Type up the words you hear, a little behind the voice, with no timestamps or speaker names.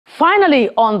Finally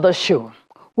on the show,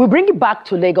 we bring you back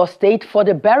to Lagos State for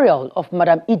the burial of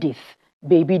Madam Edith,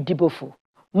 baby Dibofu,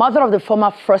 mother of the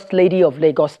former First Lady of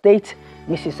Lagos State,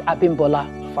 Mrs. Abimbola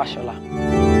Fashola.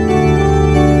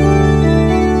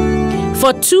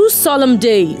 For 2 solemn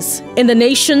days in the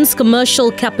nation's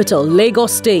commercial capital,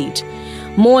 Lagos State,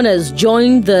 mourners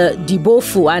joined the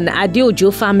Dibofu and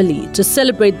Adeojo family to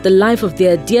celebrate the life of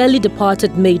their dearly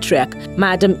departed matriarch,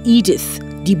 Madam Edith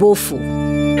Dibofu.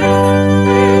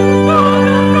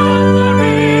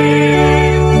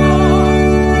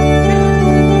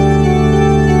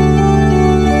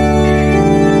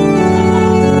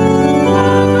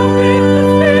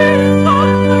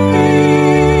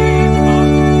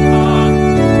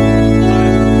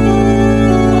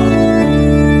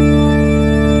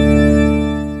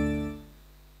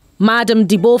 Madam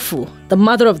Dibofu, the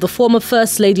mother of the former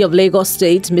First Lady of Lagos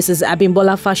State, Mrs.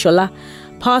 Abimbola Fashola,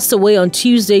 passed away on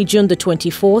Tuesday, June the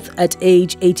 24th at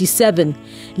age 87,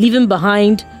 leaving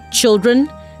behind children,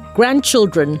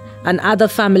 grandchildren and other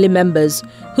family members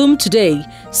whom today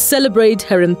celebrate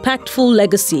her impactful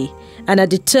legacy and are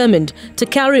determined to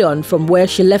carry on from where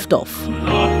she left off.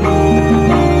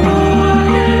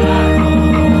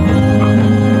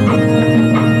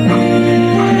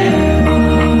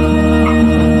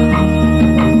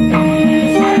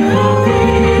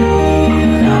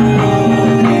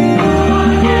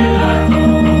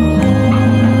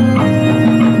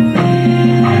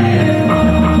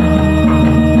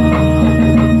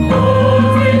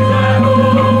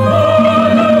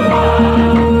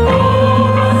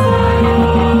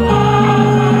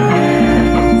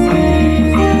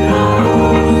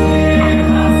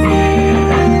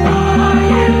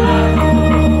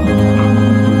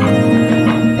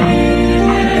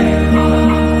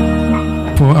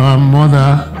 For our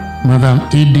mother, Madam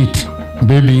Edith,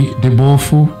 baby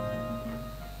Dibofu,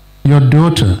 your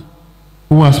daughter,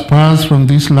 who has passed from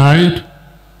this light,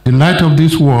 the light of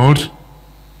this world,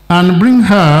 and bring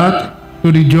her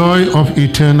to the joy of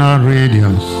eternal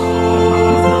radiance.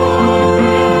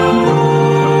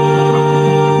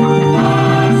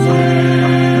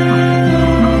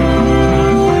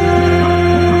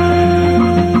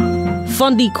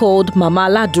 Fondly called Mama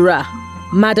Ladura,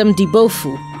 Madam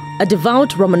Dibofu, a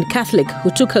devout Roman Catholic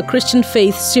who took her Christian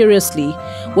faith seriously,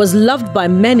 was loved by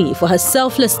many for her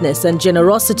selflessness and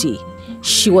generosity.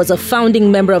 She was a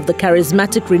founding member of the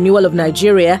Charismatic Renewal of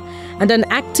Nigeria and an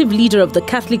active leader of the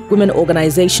Catholic Women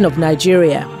Organization of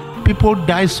Nigeria. People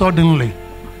die suddenly,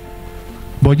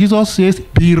 but Jesus says,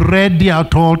 be ready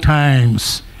at all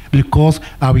times, because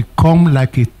I will come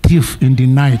like a thief in the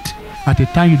night at a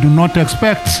time you do not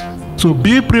expect. So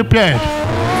be prepared.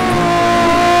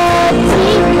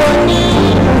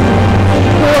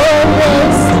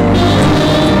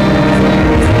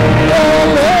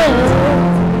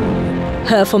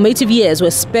 Her formative years were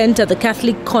spent at the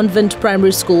Catholic Convent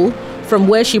Primary School, from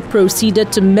where she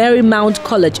proceeded to Marymount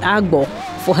College, Agbo,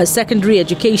 for her secondary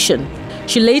education.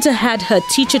 She later had her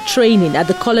teacher training at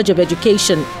the College of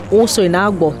Education, also in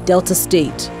Agbo, Delta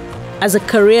State. As a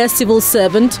career civil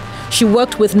servant, she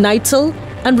worked with NITEL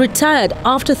and retired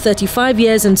after 35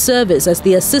 years in service as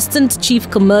the Assistant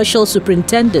Chief Commercial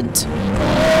Superintendent.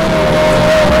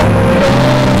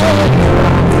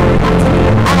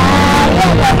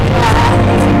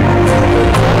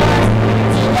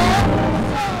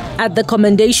 At the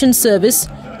commendation service,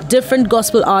 different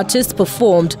gospel artists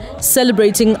performed,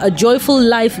 celebrating a joyful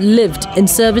life lived in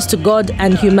service to God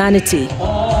and humanity.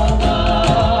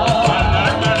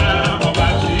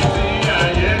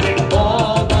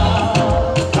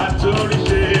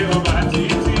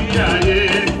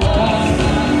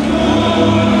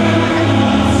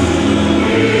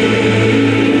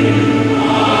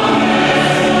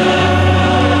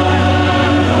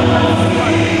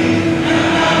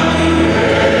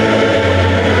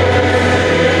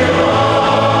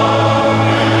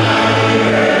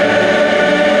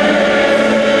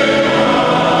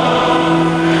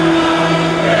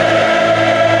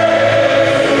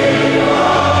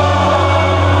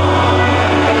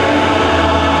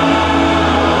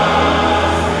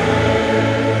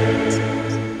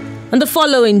 On the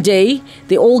following day,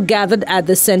 they all gathered at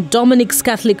the St. Dominic's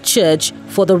Catholic Church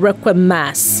for the Requiem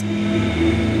Mass.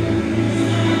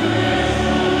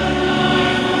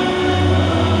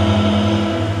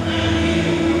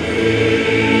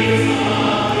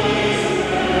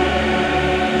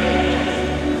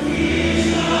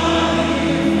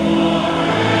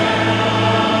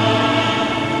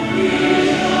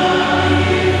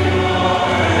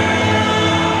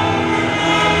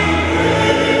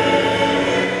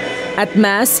 At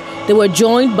Mass, they were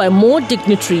joined by more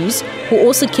dignitaries who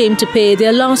also came to pay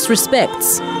their last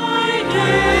respects.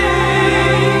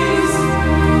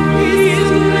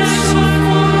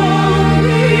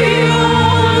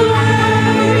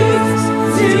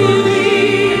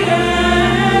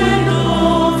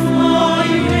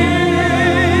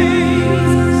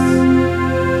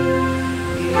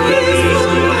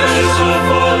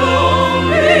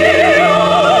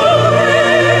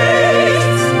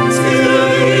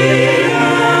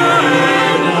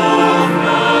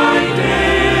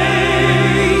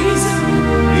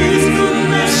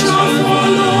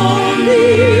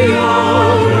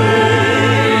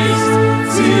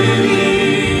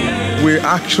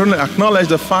 actually acknowledge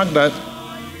the fact that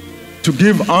to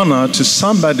give honor to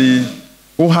somebody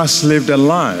who has lived a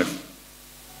life,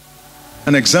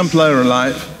 an exemplary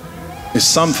life, is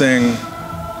something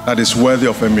that is worthy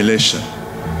of emulation.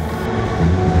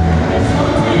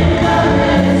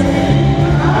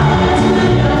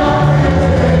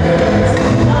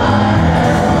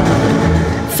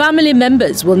 Family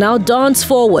members will now dance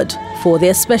forward for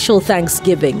their special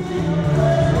Thanksgiving.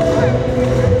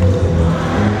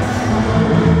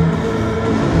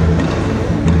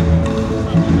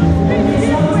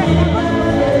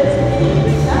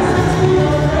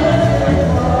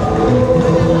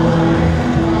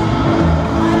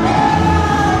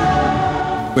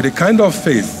 With the kind of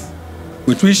faith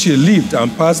with which she lived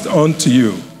and passed on to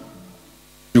you,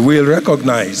 you will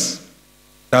recognize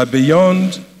that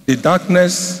beyond the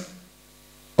darkness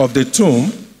of the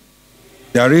tomb,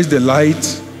 there is the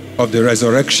light of the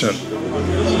resurrection.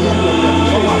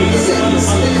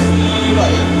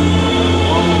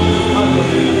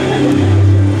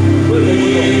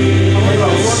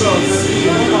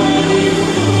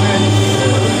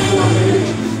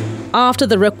 After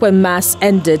the Requiem Mass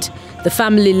ended, the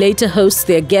family later hosts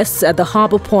their guests at the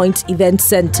Harbour Point Event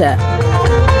Centre.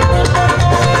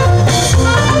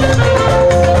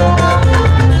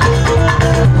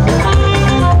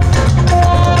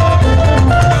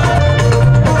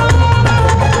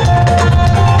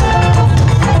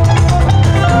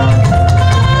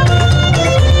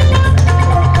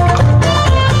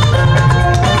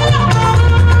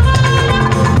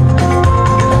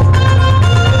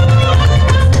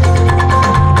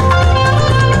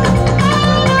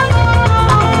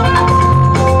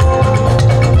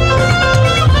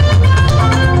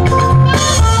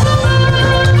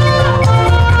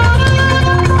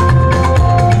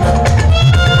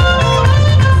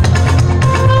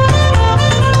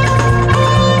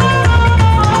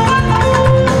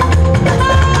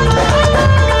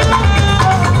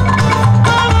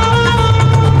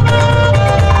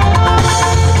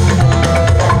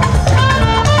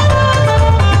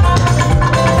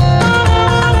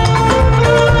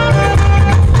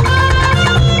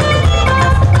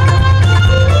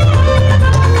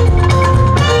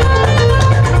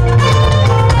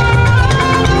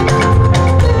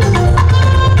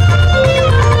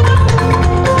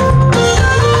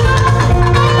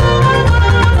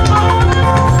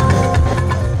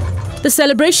 The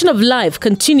celebration of life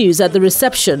continues at the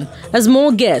reception as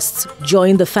more guests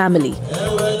join the family.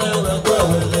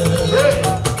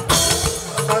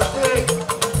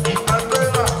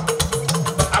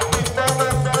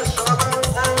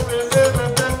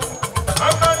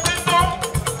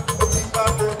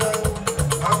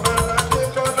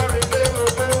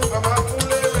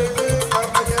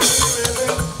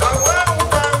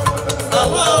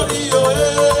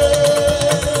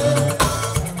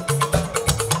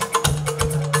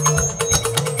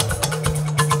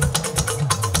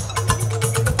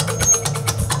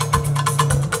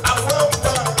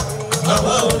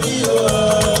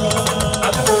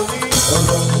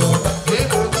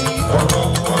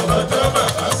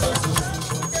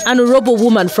 An Urobo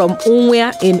woman from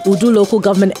Unwea in Udu local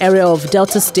government area of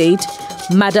Delta State,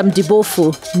 Madam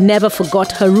Dibofu, never forgot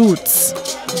her roots.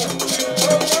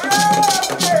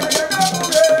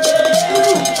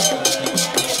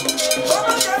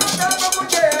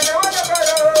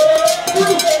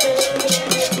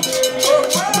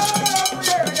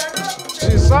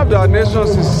 She served our nation,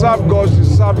 she served God, she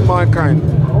served mankind,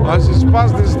 and she's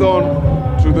passed this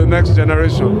on to the next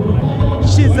generation.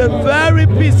 She's a very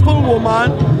peaceful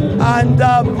woman and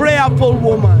a prayerful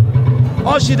woman.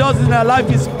 All she does in her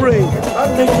life is pray.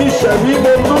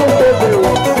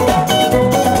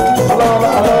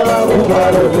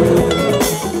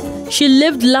 She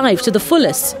lived life to the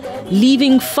fullest,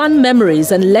 leaving fun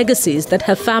memories and legacies that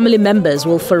her family members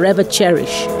will forever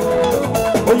cherish.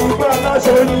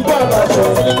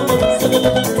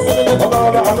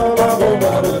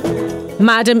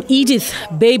 Madam Edith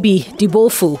Baby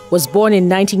Dibofu was born in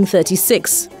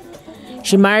 1936.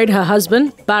 She married her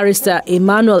husband, Barrister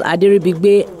Emmanuel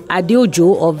Aderibigbe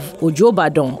Adeojo of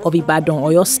Ojobadon of Ibadan,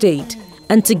 Oyo State.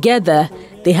 And together,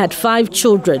 they had 5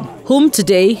 children, whom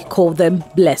today call them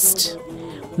blessed.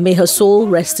 May her soul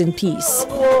rest in peace.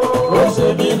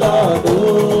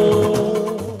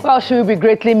 Well, she will be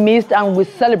greatly missed, and we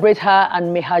celebrate her,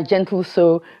 and may her gentle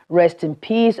soul rest in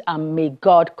peace, and may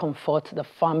God comfort the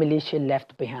family she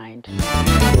left behind.